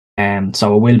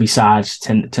So it will be sad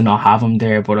to not have him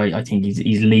there, but I think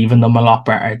he's leaving them a lot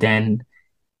better than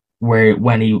where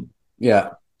when he Yeah.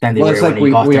 than they Well, it's were when like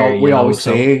he got there, we always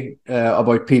So say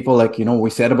about people, like, we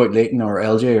said about Leighton or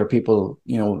LJ or people,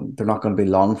 they're not going to be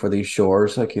long for these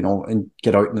shores, like, and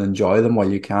get out and enjoy them while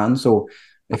you can. So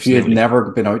if you had absolutely.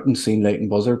 never been out and seen Leyton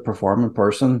Buzzard perform in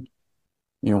person,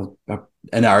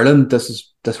 in Ireland,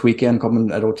 this weekend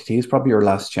coming at OTT is probably your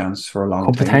last chance for a long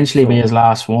Could time. potentially be So his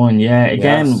last one. Yeah.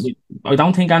 Again, yes. I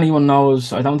don't think anyone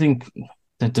knows. I don't think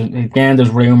that again, there's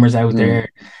rumors out Mm, there.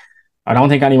 I don't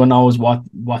think anyone knows what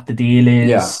the deal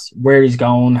yeah. is, where he's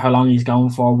going, how long he's going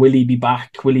for. Will he be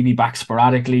back? Will he be back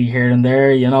sporadically here and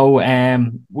there?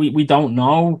 We don't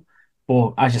know.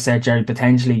 But as you said, Jerry,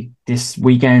 potentially this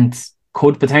weekend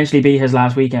could potentially be his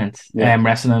last weekend. Yeah.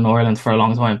 Wrestling in Ireland for a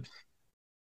long time.